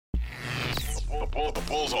The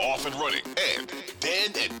Bulls are off and running, and Dan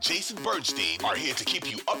and Jason Bernstein are here to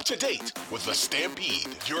keep you up to date with the Stampede.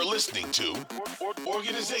 You're listening to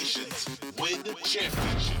Organizations Win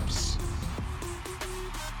Championships.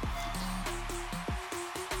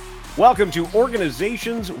 Welcome to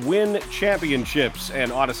Organizations Win Championships,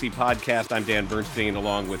 an Odyssey podcast. I'm Dan Bernstein,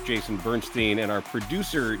 along with Jason Bernstein and our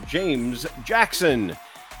producer, James Jackson.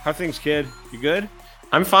 How are things, kid? You good?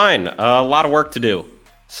 I'm fine. A lot of work to do.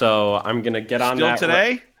 So I'm going to get on that. Still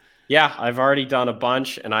today? Yeah, I've already done a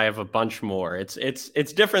bunch and I have a bunch more. It's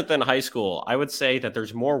different than high school. I would say that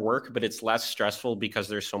there's more work, but it's less stressful because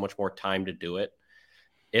there's so much more time to do it.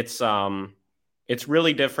 It's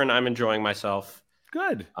really different. I'm enjoying myself.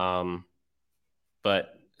 Good.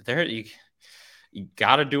 But there you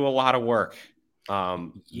got to do a lot of work.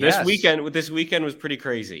 Yes. This weekend was pretty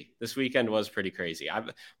crazy.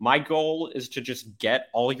 My goal is to just get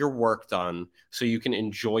all your work done so you can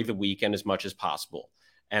enjoy the weekend as much as possible.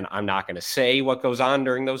 And I'm not going to say what goes on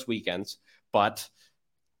during those weekends, but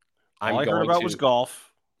all I heard about was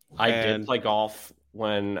golf. I did play golf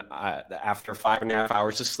after 5.5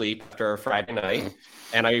 hours of sleep after a Friday night,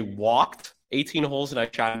 and I walked 18 holes and I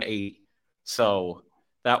shot an 8. So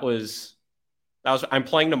that was. I'm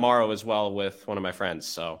playing tomorrow as well with one of my friends,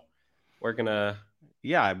 so we're gonna.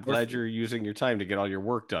 Yeah, I'm glad you're using your time to get all your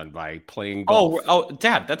work done by playing golf. Oh,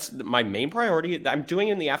 Dad, that's my main priority. I'm doing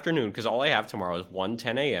it in the afternoon because all I have tomorrow is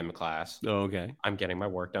 10 a.m. class. Oh, okay. I'm getting my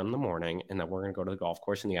work done in the morning, and then we're gonna go to the golf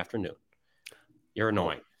course in the afternoon. You're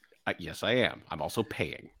annoying. Yes, I am. I'm also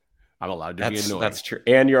paying. I'm allowed to be annoying. That's true,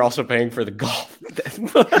 and you're also paying for the golf.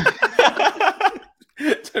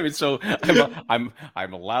 I mean, so I'm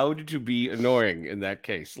allowed to be annoying in that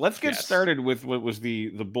case. Let's get started with what was the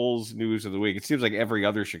Bulls news of the week. It seems like every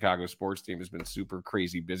other Chicago sports team has been super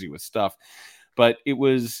crazy busy with stuff, but it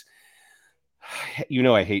was,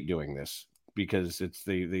 I hate doing this because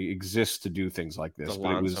they exist to do things like this. The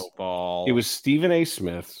Lonzo Ball. It was Stephen A.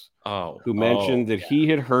 Smith who mentioned that he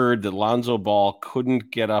had heard that Lonzo Ball couldn't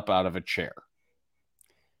get up out of a chair.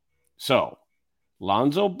 So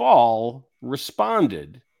Lonzo Ball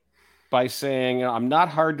responded by saying, "I'm not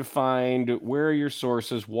hard to find. Where are your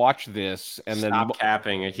sources? Watch this." And stop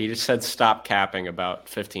capping. He just said stop capping about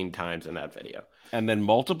 15 times in that video. And then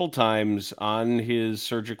multiple times on his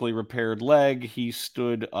surgically repaired leg, he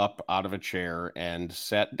stood up out of a chair and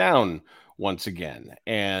sat down once again.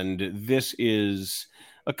 And this is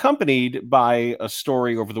accompanied by a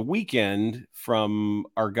story over the weekend from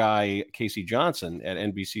our guy, Casey Johnson at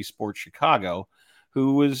NBC Sports Chicago,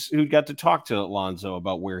 who got to talk to Lonzo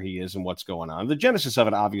about where he is and what's going on. The genesis of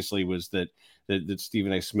it obviously was that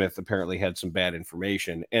Stephen A. Smith apparently had some bad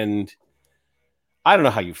information. And I don't know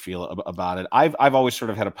how you feel about it. I've always sort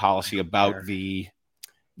of had a policy about the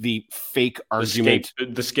fake argument.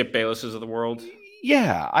 The Skip Baylesses of the world.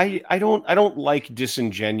 Yeah, I don't like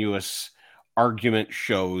disingenuous argument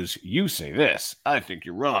shows. You say this, I think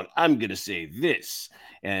you're wrong, I'm going to say this.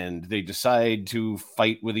 And they decide to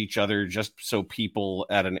fight with each other just so people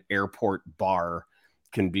at an airport bar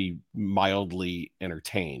can be mildly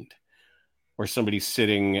entertained. Or somebody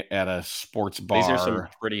sitting at a sports bar. These are some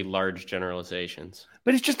pretty large generalizations.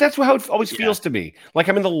 But it's just, that's how it always feels to me. Like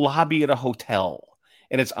I'm in the lobby at a hotel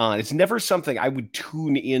and it's on. It's never something I would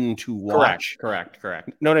tune in to watch. Correct.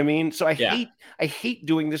 Know what I mean? So I hate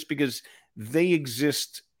doing this because they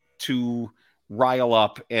exist to rile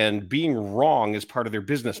up, and being wrong is part of their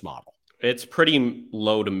business model. It's pretty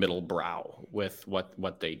low to middle brow with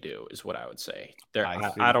what they do, is what I would say.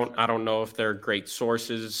 I don't know if they're great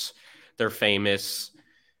sources. They're famous.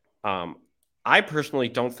 I personally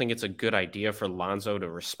don't think it's a good idea for Lonzo to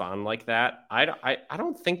respond like that. I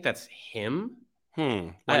don't think that's him.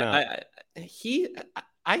 Why not?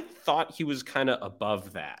 I thought he was kind of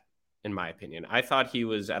above that. In my opinion, I thought he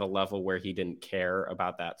was at a level where he didn't care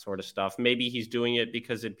about that sort of stuff. Maybe he's doing it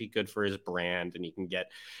because it'd be good for his brand and he can get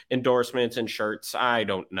endorsements and shirts. I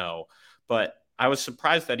don't know. But I was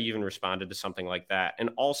surprised that he even responded to something like that. And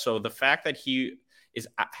also the fact that he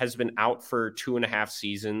has been out for 2.5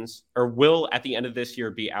 seasons, or will at the end of this year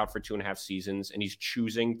be out for 2.5 seasons, and he's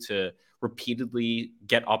choosing to repeatedly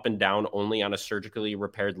get up and down only on a surgically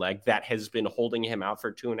repaired leg that has been holding him out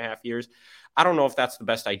for 2.5 years. I don't know if that's the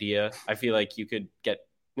best idea. I feel like you could get,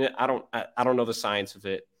 I don't know the science of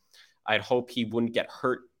it. I'd hope he wouldn't get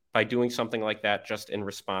hurt by doing something like that just in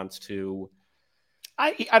response to.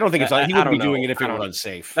 I don't think it's he wouldn't be doing it if it were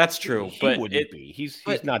unsafe. That's true, but he wouldn't be. He's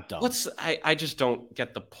not dumb. I just don't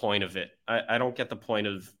get the point of it. I don't get the point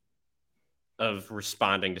of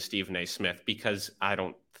responding to Stephen A. Smith, because I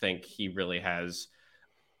don't think he really has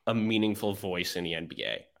a meaningful voice in the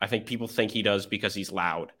NBA. I think people think he does because he's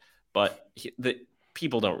loud, but the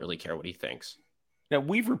people don't really care what he thinks. Now,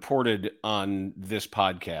 we've reported on this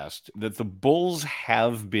podcast that the Bulls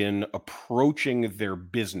have been approaching their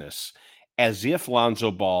business as if Lonzo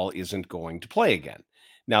Ball isn't going to play again.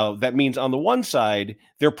 Now, that means on the one side,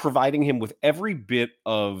 they're providing him with every bit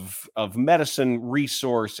of medicine,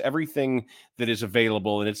 resource, everything that is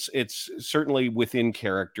available. And it's certainly within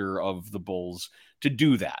character of the Bulls to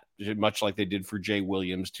do that, much like they did for Jay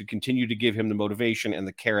Williams, to continue to give him the motivation and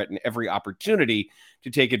the carrot and every opportunity to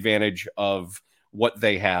take advantage of what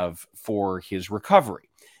they have for his recovery.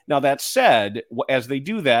 Now, that said, as they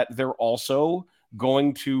do that, they're also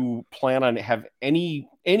going to plan on have any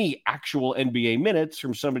actual NBA minutes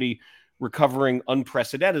from somebody recovering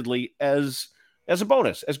unprecedentedly as a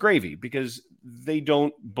bonus, as gravy, because they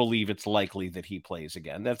don't believe it's likely that he plays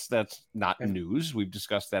again. That's not news. We've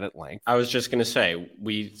discussed that at length. I was just going to say,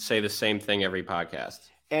 we say the same thing every podcast.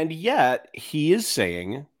 And yet he is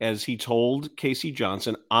saying, as he told Casey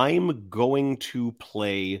Johnson, I'm going to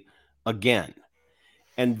play again.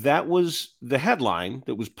 And that was the headline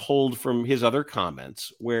that was pulled from his other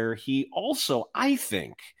comments, where he also, I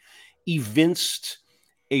think, evinced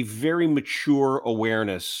a very mature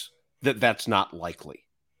awareness that that's not likely.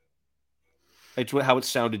 It's how it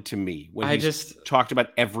sounded to me when he talked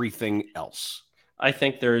about everything else. I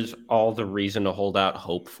think there's all the reason to hold out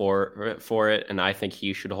hope for it, and I think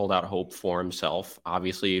he should hold out hope for himself.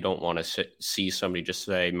 Obviously, you don't want to see somebody just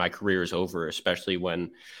say, my career is over, especially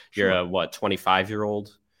when you're a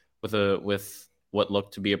 25-year-old with what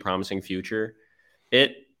looked to be a promising future.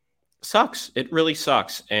 It sucks. It really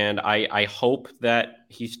sucks, and I hope that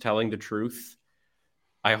he's telling the truth.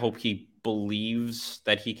 I hope he believes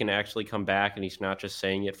that he can actually come back, and he's not just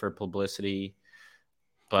saying it for publicity.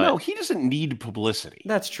 But no, he doesn't need publicity.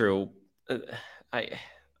 That's true.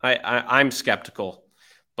 I'm skeptical,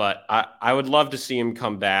 but I would love to see him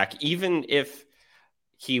come back, even if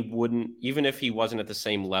he wasn't at the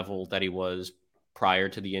same level that he was prior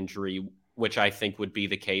to the injury, which I think would be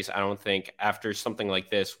the case. I don't think after something like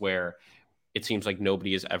this, where it seems like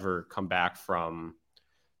nobody has ever come back from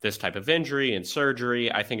this type of injury and surgery,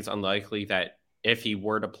 I think it's unlikely that if he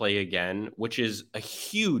were to play again, which is a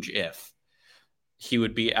huge if, he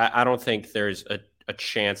would be. I don't think there's a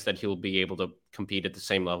chance that he'll be able to compete at the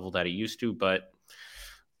same level that he used to. But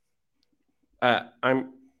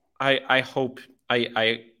I hope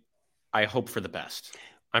for the best.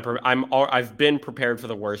 I've been prepared for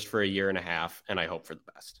the worst for a year and a half, and I hope for the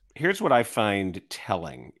best. Here's what I find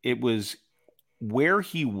telling. It was where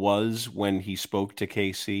he was when he spoke to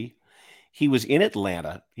KC. He was in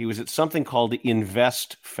Atlanta. He was at something called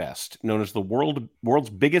Invest Fest, known as the world's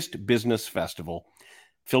biggest business festival,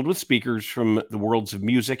 filled with speakers from the worlds of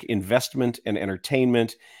music, investment, and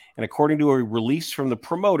entertainment. And according to a release from the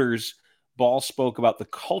promoters, Ball spoke about the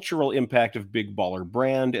cultural impact of Big Baller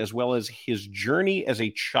Brand, as well as his journey as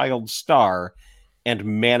a child star and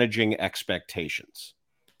managing expectations.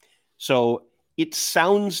 So it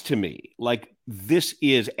sounds to me like this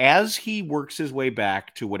is, as he works his way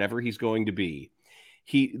back to whatever he's going to be,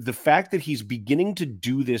 the fact that he's beginning to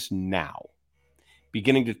do this now,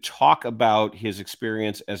 beginning to talk about his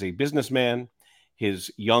experience as a businessman, his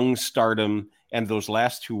young stardom, and those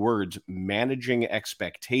last two words, managing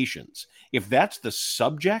expectations. If that's the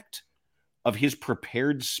subject of his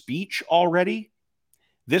prepared speech already,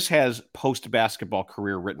 this has post-basketball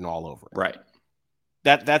career written all over it. Right.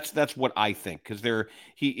 That's what I think, because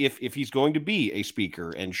if he's going to be a speaker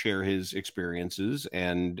and share his experiences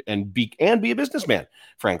and be a businessman,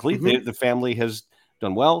 frankly, the family has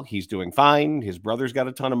done well. He's doing fine. His brother's got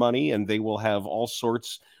a ton of money, and they will have all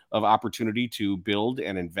sorts of opportunity to build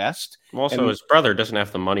and invest. Also, his brother doesn't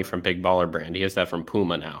have the money from Big Baller Brand. He has that from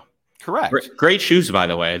Puma now. Correct. Great shoes, by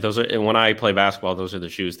the way. Those are, when I play basketball, those are the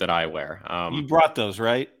shoes that I wear. You brought those,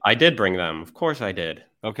 right? I did bring them. Of course I did.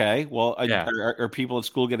 Okay. Well, are people at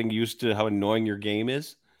school getting used to how annoying your game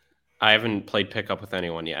is? I haven't played pickup with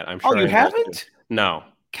anyone yet. I'm sure. Oh, you haven't? No.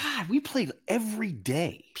 God, we played every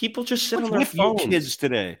day. People just sit on their phones. You kids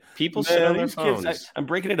today. People sit on their phones. I'm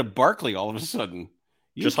breaking into Barkley all of a sudden.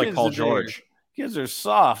 Just like Paul George. Kids are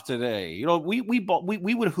soft today. You know, we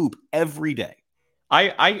would hoop every day.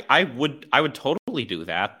 I would totally do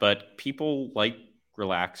that, but people like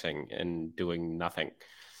relaxing and doing nothing.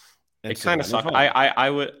 It kind of sucks.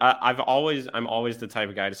 I'm always the type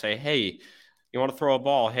of guy to say, hey, you want to throw a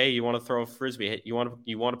ball? Hey, you want to throw a frisbee? Hey, you want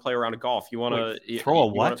to play around a golf? You want to throw a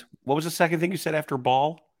what? What was the second thing you said after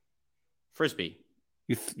ball? Frisbee.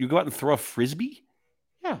 You go out and throw a frisbee?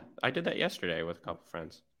 Yeah, I did that yesterday with a couple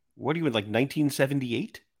friends. What are you in, like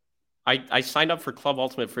 1978? I signed up for Club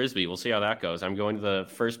Ultimate Frisbee. We'll see how that goes. I'm going to the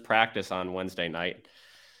first practice on Wednesday night.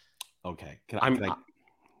 Okay.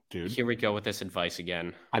 Dude? Here we go with this advice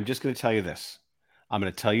again. I'm just going to tell you this. I'm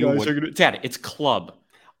going to tell you Dad, it's club.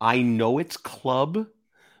 I know it's club,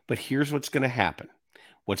 but here's what's going to happen.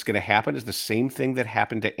 What's going to happen is the same thing that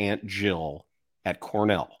happened to Aunt Jill at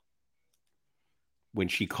Cornell. When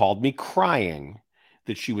she called me crying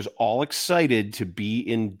that she was all excited to be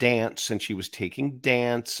in dance and she was taking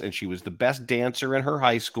dance and she was the best dancer in her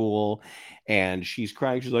high school. And she's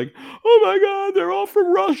crying. She's like, oh my God, they're all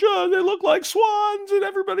from Russia and they look like swans and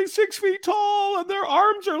everybody's 6 feet tall and their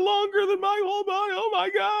arms are longer than my whole body. Oh my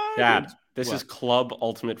God. Dad, this is Club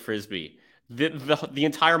Ultimate Frisbee. The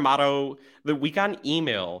entire motto that we got an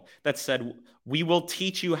email that said, we will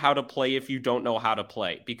teach you how to play if you don't know how to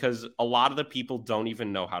play, because a lot of the people don't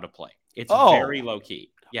even know how to play. It's very low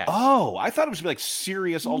key. Yes. Oh, I thought it was like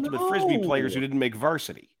serious Ultimate Frisbee players who didn't make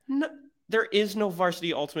varsity. No, there is no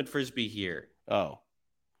varsity Ultimate Frisbee here. Oh.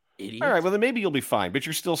 Idiot. All right, well then maybe you'll be fine, but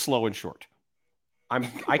you're still slow and short.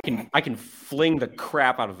 I can fling the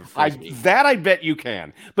crap out of a frisbee. I bet you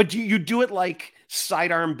can. But do you do it like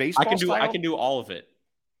sidearm baseball style? I can do all of it.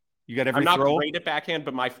 You got every I'm not throw? great at backhand,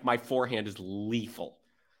 but my forehand is lethal.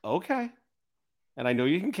 Okay. And I know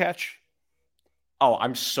you can catch. Oh,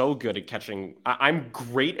 I'm so good at catching. I'm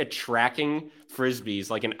great at tracking frisbees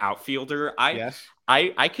like an outfielder.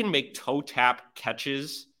 I can make toe tap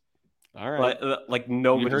catches. All right. Like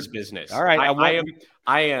nobody's business. All right.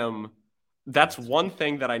 I am. That's one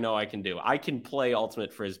thing that I know I can do. I can play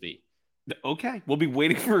Ultimate Frisbee. Okay. We'll be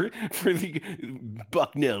waiting for the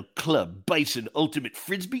Bucknell Club Bison Ultimate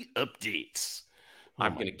Frisbee updates.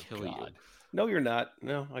 I'm going to kill you. No, you're not.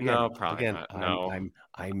 No, probably not. No.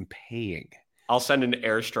 I'm paying. I'll send an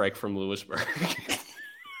airstrike from Lewisburg.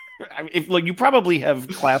 You probably have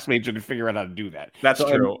classmates who can figure out how to do that. That's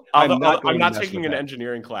true. I'm not taking an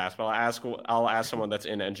engineering class, but I'll ask someone that's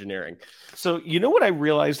in engineering. So you know what I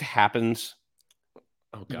realized happens?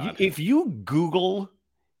 Oh God! If you Google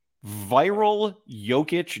viral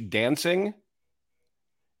Jokic dancing,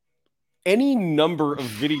 any number of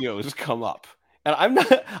videos come up, and I'm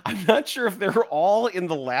not sure if they're all in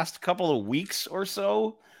the last couple of weeks or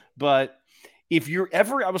so, but if you're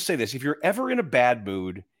ever, I will say this, if you're ever in a bad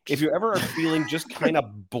mood, if you ever are feeling just kind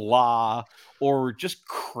of blah or just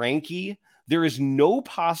cranky, there is no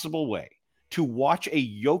possible way to watch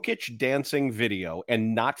a Jokic dancing video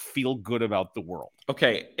and not feel good about the world.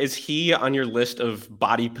 Okay, is he on your list of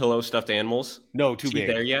body pillow stuffed animals? No, too big. Is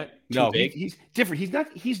he there yet? No, he's different.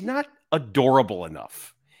 He's not adorable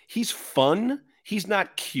enough. He's fun. He's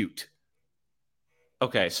not cute.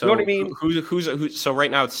 Okay, so you know what I mean? Who's so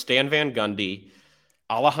right now it's Stan Van Gundy,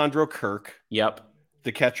 Alejandro Kirk. Yep.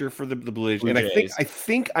 The catcher for the Blue Jays. And I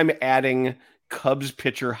think I'm adding Cubs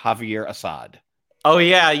pitcher Javier Assad. Oh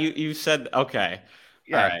yeah, you said okay.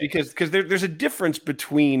 Yeah, right. because there's a difference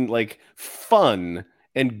between like fun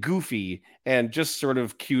and goofy and just sort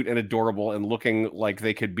of cute and adorable and looking like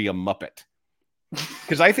they could be a Muppet.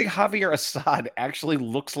 Because I think Javier Assad actually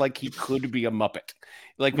looks like he could be a Muppet.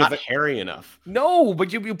 Like not hairy enough. No,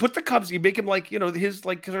 but you put the Cubs, you make him like, his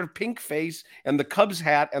like sort of pink face and the Cubs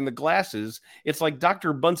hat and the glasses. It's like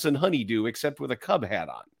Dr. Bunsen Honeydew, except with a Cub hat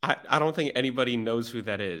on. I don't think anybody knows who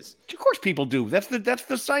that is. Of course people do. That's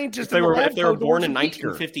the scientist. If they were born in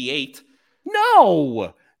 1958.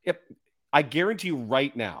 No. I guarantee you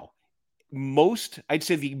right now, I'd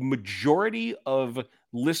say the majority of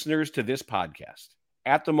listeners to this podcast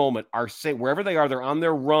at the moment are saying wherever they are, they're on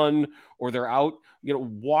their run or they're out,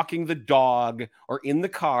 walking the dog or in the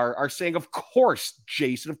car, are saying, of course,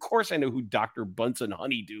 Jason, of course I know who Dr. Bunsen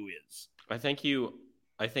Honeydew is. I think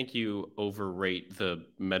you overrate the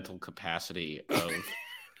mental capacity of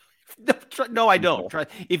No, I don't.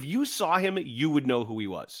 If you saw him, you would know who he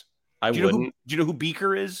was. I wouldn't. Do you know who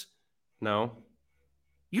Beaker is? No.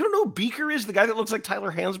 You don't know who Beaker is? The guy that looks like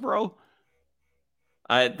Tyler Hansbrough?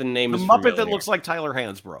 The name is the Muppet familiar. That looks like Tyler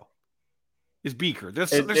Hansbrough is Beaker. There's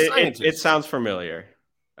scientists. It sounds familiar.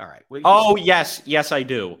 All right. Well, yes, I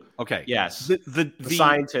do. Okay. Yes. The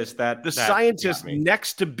scientist scientist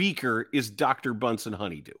next to Beaker is Dr. Bunsen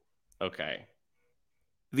Honeydew. Okay.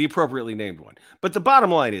 The appropriately named one. But the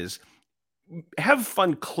bottom line is, have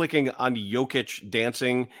fun clicking on Jokic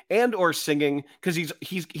dancing and or singing, because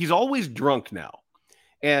he's always drunk now.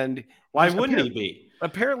 And why wouldn't he be?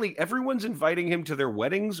 Apparently, everyone's inviting him to their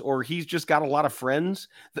weddings, or he's just got a lot of friends.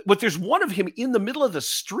 But there's one of him in the middle of the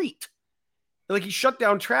street. Like, he shut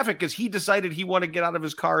down traffic because he decided he wanted to get out of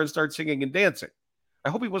his car and start singing and dancing. I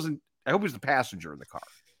hope he was the passenger in the car.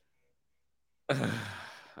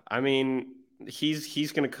 I mean,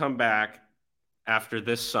 he's going to come back after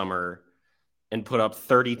this summer and put up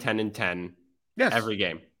 30, 10, and 10 every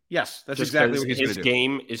game. Yes, that's just exactly what he's going his to do.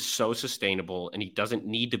 game is so sustainable, and he doesn't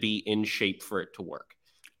need to be in shape for it to work.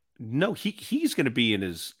 No, he's going to be in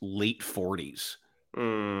his late 40s.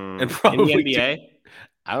 And probably in the NBA?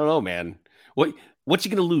 I don't know, man. What's he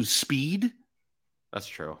going to lose? Speed? That's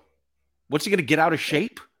true. What's he going to get out of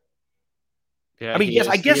shape? Yeah, I mean, yes,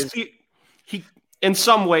 I guess he in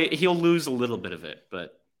some way he'll lose a little bit of it,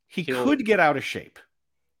 but he could get out of shape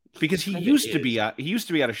because he used to be out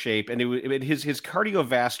of shape, and his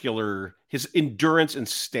cardiovascular, his endurance and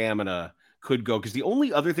stamina could go. Because the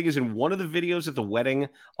only other thing is, in one of the videos at the wedding,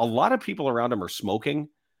 a lot of people around him are smoking.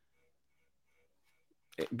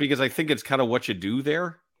 Because I think it's kind of what you do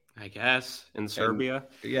there. I guess in Serbia.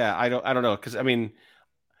 Yeah, I don't know, because I mean,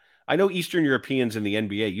 I know Eastern Europeans in the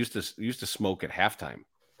NBA used to smoke at halftime.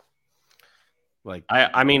 Like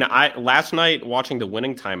I mean, last night watching the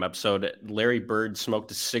Winning Time episode, Larry Bird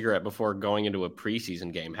smoked a cigarette before going into a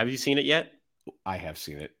preseason game. Have you seen it yet? I have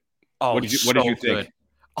seen it. Oh, what did you think?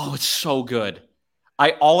 Oh, it's so good.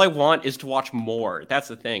 All I want is to watch more. That's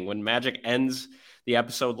the thing. When Magic ends the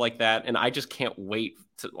episode like that, and I just can't wait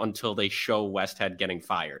until they show Westhead getting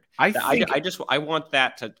fired. I want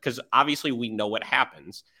that to, because obviously we know what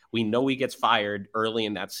happens. We know he gets fired early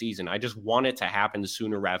in that season. I just want it to happen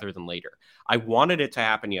sooner rather than later. I wanted it to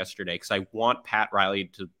happen yesterday because I want Pat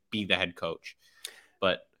Riley to be the head coach.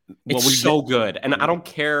 But it's so good. And I don't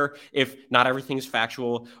care if not everything is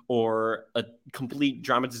factual or a complete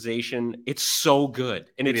dramatization. It's so good.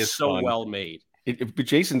 And it's so well made. But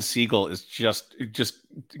Jason Segel is just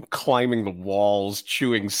climbing the walls,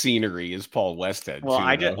 chewing scenery as Paul Westhead. Well,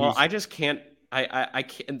 I just can't. I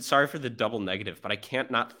can't. Sorry for the double negative, but I can't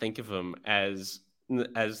not think of him as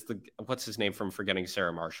the what's his name from Forgetting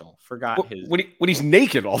Sarah Marshall. When he's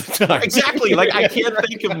naked all the time. Exactly. Like I can't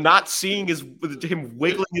think of not seeing him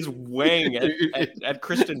wiggling his wang at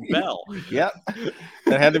Kristen Bell. Yeah,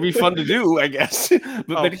 that had to be fun to do, I guess.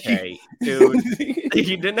 But dude,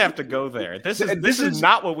 he didn't have to go there. This is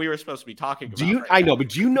not what we were supposed to be talking about. I know, but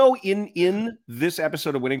do you know in this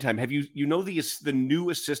episode of Winning Time, have you the new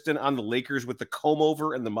assistant on the Lakers with the comb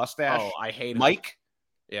over and the mustache? Oh, I hate Mike.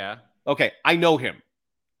 Yeah. Okay, I know him.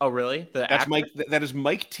 Oh, really? That's Mike. That is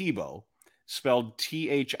Mike Thibault, spelled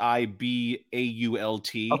Thibault.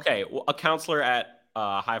 Okay, well, a counselor at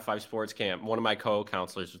High Five Sports Camp. One of my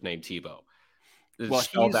co-counselors was named Thibault. It's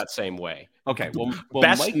spelled that same way. Okay, well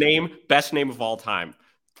best name of all time,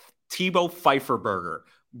 Thibault Pfeifferberger.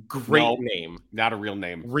 Great name. Not a real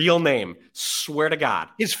name. Real name. Swear to God.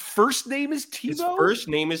 His first name is Thibault? His first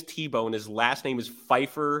name is Thibault, and his last name is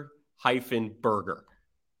Pfeiffer-Berger.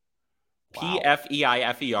 Wow.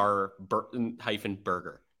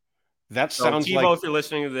 Pfeifer-Berger. That sounds Thibault, like... if you're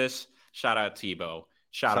listening to this, shout out Thibault.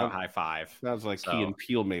 Shout out High Five. Sounds like Key and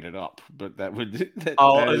Peele made it up, but that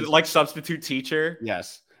would... like substitute teacher?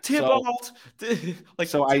 Yes. Thibault. P.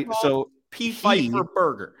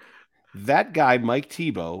 Pfeiffer-Berger. That guy, Mike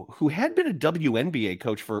Thibault, who had been a WNBA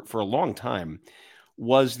coach for a long time,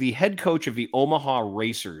 was the head coach of the Omaha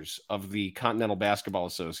Racers of the Continental Basketball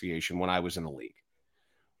Association when I was in the league.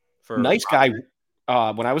 Nice guy.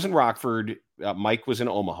 When I was in Rockford, Mike was in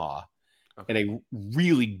Omaha, and a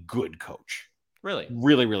really good coach. Really?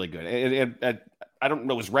 Really, really good. And I don't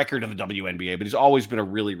know his record in the WNBA, but he's always been a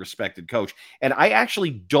really respected coach. And I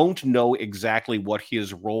actually don't know exactly what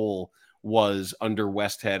his role was under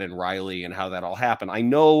Westhead and Riley and how that all happened. I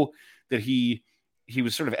know that he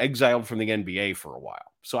was sort of exiled from the NBA for a while.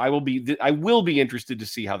 So I will be interested to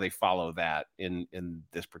see how they follow that in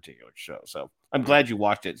this particular show. So I'm glad you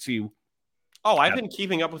watched it. So I've been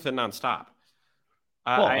keeping up with it nonstop.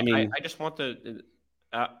 I just want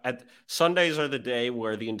at Sundays are the day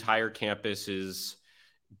where the entire campus is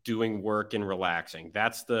doing work and relaxing.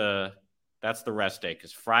 That's the rest day,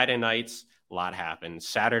 because Friday nights a lot happens.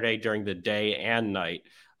 Saturday during the day and night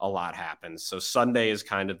a lot happens. So Sunday is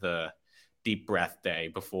kind of the deep breath day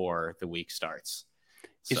before the week starts.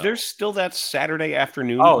 Is there still that Saturday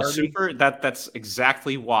afternoon? Oh, party? Super. That's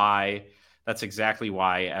exactly why. That's exactly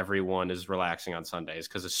why everyone is relaxing on Sundays,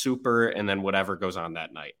 because of Super and then whatever goes on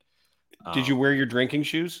that night. Did you wear your drinking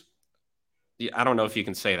shoes? I don't know if you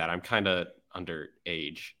can say that. I'm kind of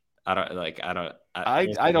underage. I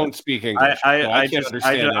don't speak English. I can't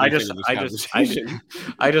understand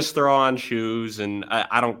I just throw on shoes, and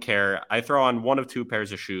I don't care. I throw on one of two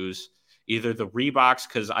pairs of shoes. Either the Reeboks,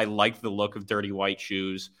 because I like the look of dirty white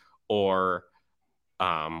shoes, or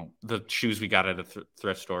the shoes we got at a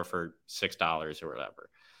thrift store for $6 or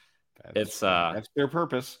whatever. That's their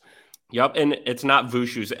purpose. Yep, and it's not VU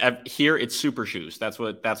shoes. Here, it's Super shoes. That's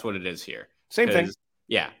what it is here. Same thing.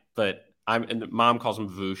 Yeah, but And mom calls them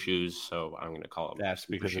Vu shoes, so I'm going to call them. That's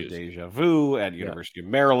Super because shoes. of Deja Vu at University of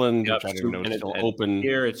Maryland, Yep, which I didn't know is still open.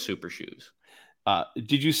 Here it's Super Shoes.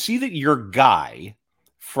 Did you see that your guy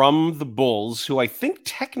from the Bulls, who I think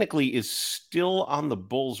technically is still on the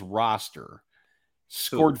Bulls roster,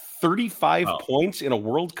 scored 35 points in a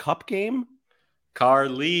World Cup game?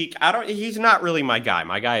 Carlik. He's not really my guy.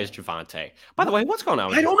 My guy is Javante. By the way, what's going on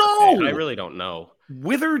with I don't know. I really don't know.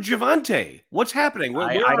 Whither Javante? What's happening?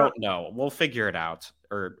 I don't know. We'll figure it out.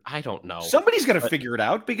 Or I don't know. Somebody's got to figure it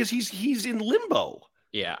out because he's in limbo.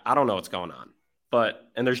 Yeah, I don't know what's going on.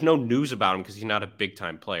 And there's no news about him because he's not a big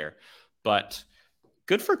time player. But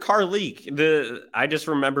good for Carlik. I just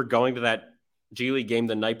remember going to that G League game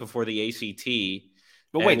the night before the ACT.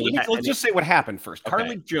 But wait, let's just say what happened first. Okay.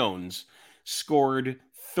 Carlik Jones scored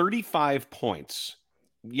 35 points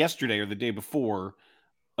yesterday or the day before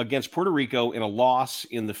against Puerto Rico in a loss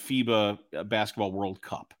in the FIBA Basketball World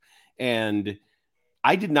Cup. And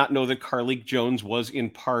I did not know that Carlik Jones was in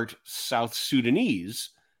part South Sudanese,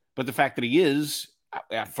 but the fact that he is,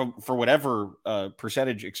 for whatever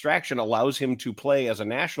percentage extraction, allows him to play as a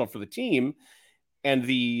national for the team. And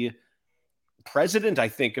the president, I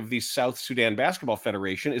think, of the South Sudan Basketball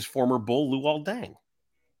Federation is former Bull Luol Deng.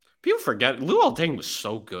 People forget Luol Deng was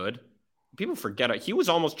so good. People forget it. He was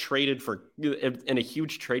almost traded in a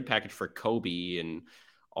huge trade package for Kobe and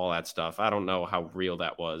all that stuff. I don't know how real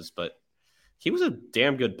that was, but he was a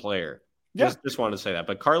damn good player. Yeah. Just wanted to say that.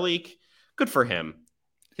 But Carlik, good for him.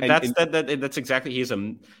 That's exactly. He's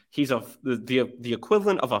the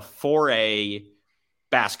equivalent of a 4A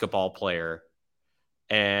basketball player,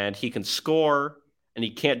 and he can score, and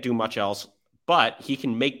he can't do much else. But he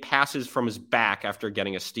can make passes from his back after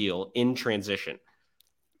getting a steal in transition.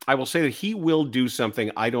 I will say that he will do something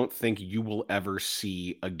I don't think you will ever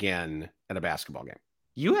see again at a basketball game.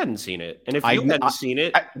 You hadn't seen it. And if you hadn't seen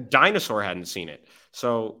it, Dinosaur hadn't seen it.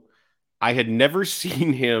 So I had never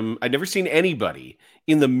seen him. I'd never seen anybody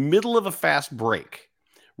in the middle of a fast break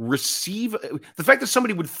receive the fact that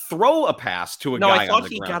somebody would throw a pass to a guy. No, I thought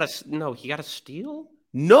he got a steal.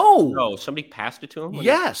 No, somebody passed it to him.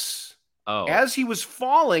 Yes. Oh. As he was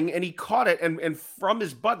falling and he caught it and from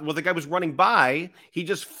his butt, the guy was running by, he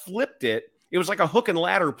just flipped it. It was like a hook and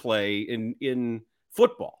ladder play in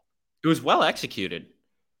football. It was well executed.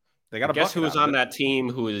 They got a guess who was on that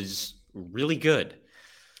team who is really good.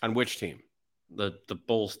 On which team? The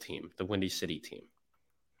Bulls team, the Windy City team.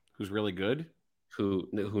 Who's really good? Who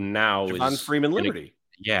now Javon is Freeman Liberty.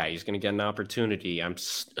 He's going to get an opportunity. I'm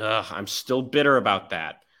still bitter about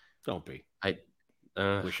that. Don't be.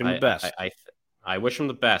 Wish him the best. I wish him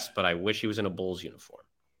the best, but I wish he was in a Bulls uniform.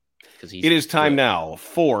 It is time now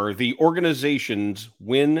for the organization's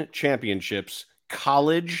Win Championships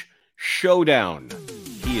College Showdown.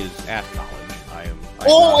 He is at college.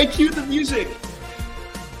 I cued the music.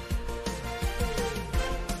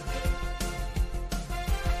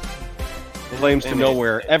 Claims to know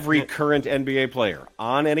where every current NBA player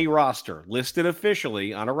on any roster, listed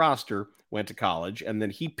officially on a roster, went to college, and then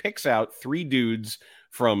he picks out 3 dudes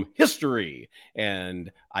from history, and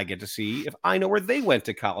I get to see if I know where they went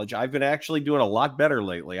to college. I've been actually doing a lot better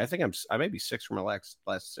lately. I think I may be 6 from my last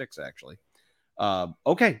 6, actually.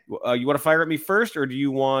 Okay, you want to fire at me first, or do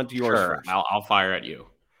you want yours first? I'll fire at you.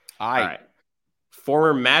 All right.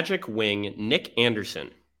 Former Magic wing Nick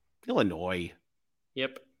Anderson. Illinois.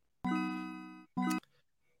 Yep.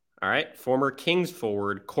 All right. Former Kings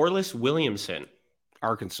forward Corliss Williamson.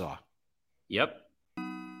 Arkansas. Yep.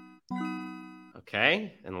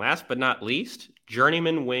 Okay. And last but not least,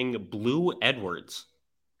 journeyman wing Blue Edwards.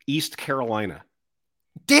 East Carolina.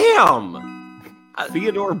 Damn!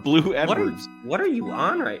 Theodore Blue Edwards. What are you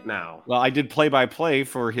on right now? Well, I did play-by-play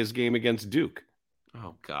for his game against Duke.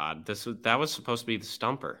 Oh, God. That was supposed to be the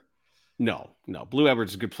stumper. No. Blue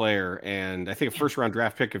Edwards is a good player, and I think a first-round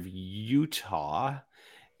draft pick of Utah.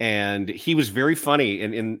 And he was very funny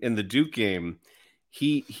in the Duke game.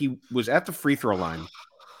 He was at the free throw line.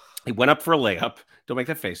 He went up for a layup. Don't make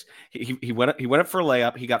that face. He went up for a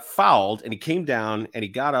layup. He got fouled, and he came down, and he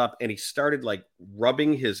got up, and he started like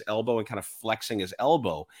rubbing his elbow and kind of flexing his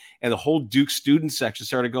elbow. And the whole Duke student section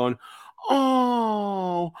started going,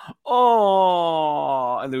 oh,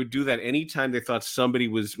 and they would do that anytime they thought somebody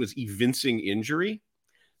was evincing injury.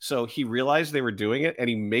 So he realized they were doing it, and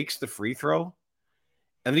he makes the free throw.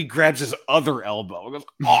 And then he grabs his other elbow and goes,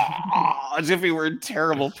 oh, as if he were in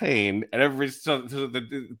terrible pain. And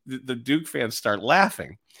the Duke fans start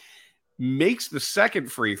laughing. Makes the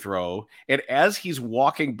second free throw. And as he's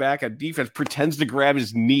walking back on defense, pretends to grab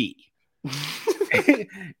his knee.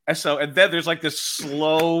 And then there's like this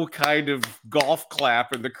slow kind of golf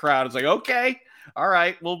clap in the crowd. It's like, okay, All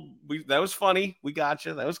right. Well, that was funny. We got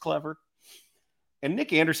you. That was clever. And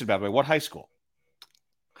Nick Anderson, by the way, what high school?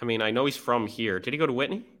 I mean, I know he's from here. Did he go to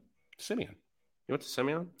Whitney? Simeon. You went to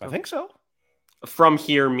Simeon? I think so. From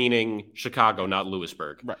here, meaning Chicago, not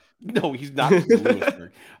Lewisburg. Right. No, he's not from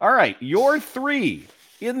Lewisburg. All right. Your three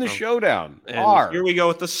in the showdown are. Here we go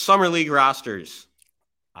with the Summer League rosters.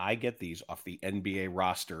 I get these off the NBA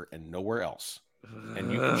roster and nowhere else.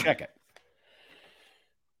 And you can check it.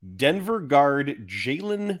 Denver guard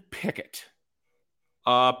Jalen Pickett.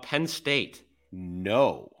 Penn State.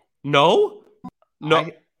 No. No?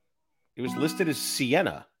 It was listed as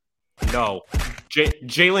Siena. No.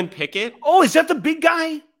 Jalen Pickett? Oh, is that the big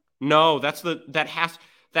guy? No, that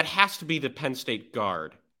has to be the Penn State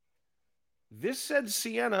guard. This said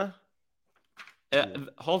Siena.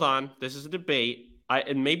 Hold on. This is a debate.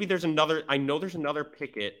 And maybe there's another. I know there's another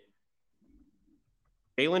Pickett.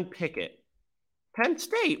 Jalen Pickett. Penn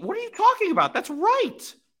State. What are you talking about? That's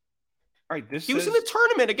right. All right. He was in the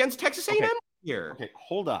tournament against Texas A&M here. Okay,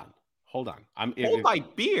 hold on. Hold my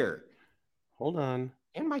beer. Hold on.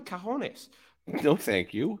 And my cajones. No,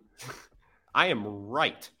 thank you. I am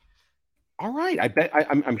right. All right. I bet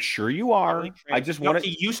I'm sure you are. I just want to.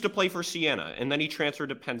 He used to play for Siena, and then he transferred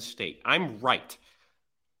to Penn State. I'm right.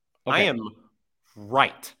 Okay. I am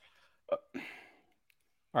right.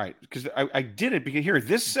 All right, because I did it because here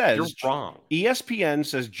this says you're wrong. ESPN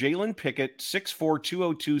says Jalen Pickett 6'4",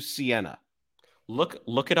 202 Siena.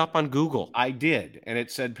 Look it up on Google. I did, and it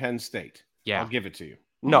said Penn State. Yeah, I'll give it to you.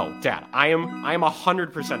 No, Dad, I am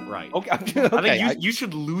 100% right. Okay, I think you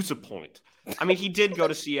should lose a point. I mean, he did go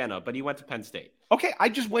to Siena, but he went to Penn State. Okay, I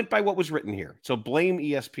just went by what was written here. So blame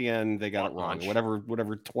ESPN; they got it wrong. Whatever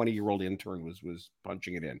 20-year-old intern was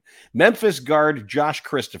punching it in. Memphis guard Josh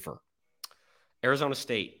Christopher. Arizona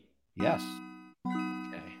State. Yes.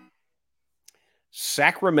 Okay.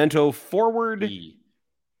 Sacramento forward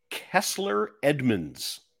Kessler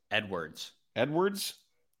Edmonds. Edwards.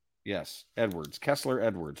 Yes, Edwards. Kessler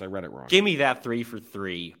Edwards. I read it wrong. Give me that 3 for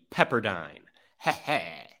 3. Pepperdine.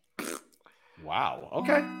 Wow.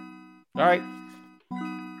 Okay. All right.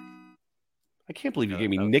 I can't believe you gave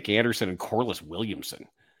me Nick Anderson and Corliss Williamson.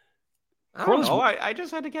 I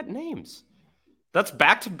just had to get names. That's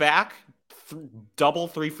back-to-back double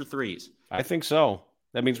 3 for 3s. I think so.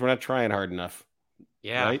 That means we're not trying hard enough.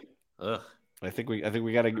 Yeah. Right? Ugh. I think we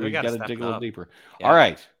gotta dig a little deeper. Yeah. All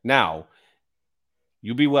right. Now,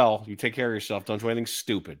 you be well. You take care of yourself. Don't do anything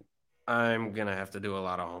stupid. I'm gonna have to do a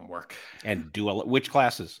lot of homework. And which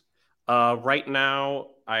classes? Right now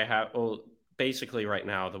I have basically right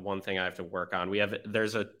now the one thing I have to work on.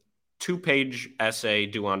 There's a 2-page essay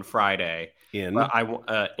due on Friday in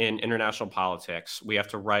international politics. We have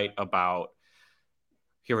to write about.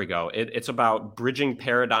 Here we go. It's about bridging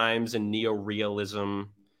paradigms and neorealism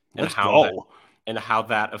and how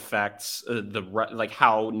that affects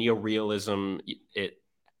how neorealism it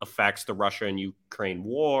affects the Russia and Ukraine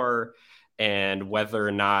war, and whether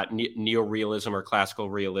or not neorealism or classical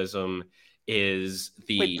realism is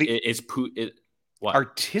what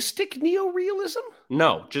artistic neorealism?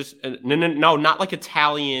 No, just no, not like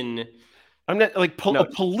Italian. I'm not like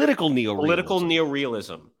political neorealism. Political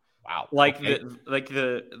neorealism. Wow.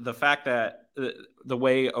 The fact that the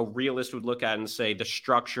way a realist would look at it and say the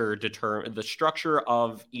structure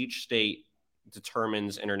of each state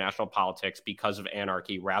determines international politics because of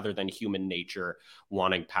anarchy rather than human nature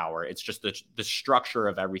wanting power. It's just the structure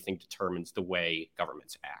of everything determines the way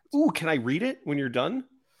governments act. Ooh, can I read it when you're done?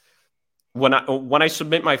 When I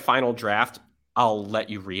submit my final draft, I'll let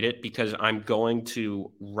you read it because I'm going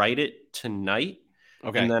to write it tonight.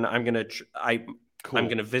 Okay. And then I'm going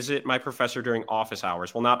to visit my professor during office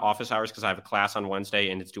hours. Well, not office hours because I have a class on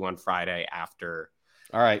Wednesday and it's due on Friday after.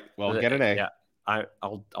 All right. Well, get an A. Yeah. I'm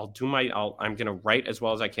going to write as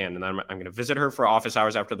well as I can, and then I'm going to visit her for office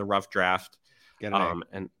hours after the rough draft. Get an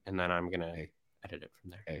A. And then I'm going to edit it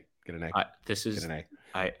from there. A. Get an A. Get an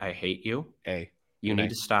A. I hate you. A. You need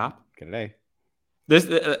to stop. Get an A.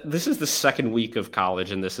 This is the second week of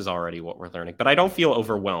college, and this is already what we're learning. But I don't feel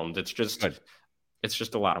overwhelmed. It's just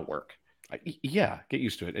a lot of work. Yeah, get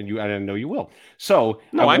used to it, and I know you will. So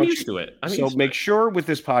I'm used to it. Make sure with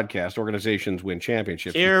this podcast, organizations win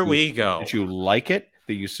championships. Here we go. That you like it,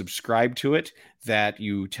 that you subscribe to it, that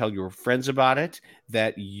you tell your friends about it,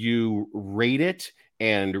 that you rate it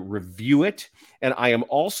and review it. And I am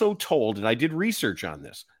also told, and I did research on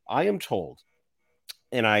this. I am told,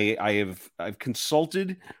 and I've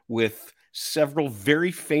consulted with several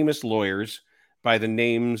very famous lawyers by the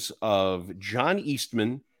names of John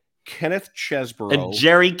Eastman, Kenneth Chesborough, and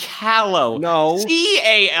Jerry Callow. No,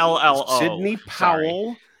 Callo. Sidney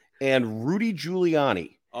Powell, and Rudy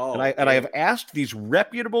Giuliani. Oh, and I have asked these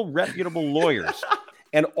reputable lawyers,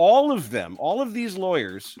 and all of these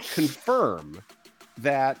lawyers confirm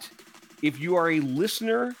that if you are a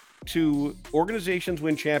listener to Organizations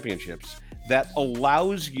Win Championships, that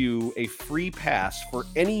allows you a free pass for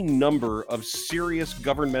any number of serious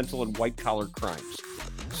governmental and white-collar crimes.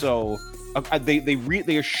 So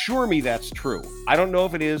they assure me that's true. I don't know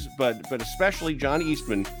if it is, but especially John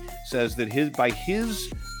Eastman says that his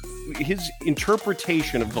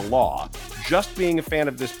interpretation of the law, just being a fan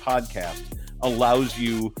of this podcast, allows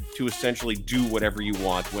you to essentially do whatever you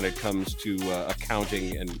want when it comes to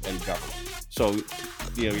accounting and government. So,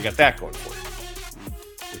 you got that going for you.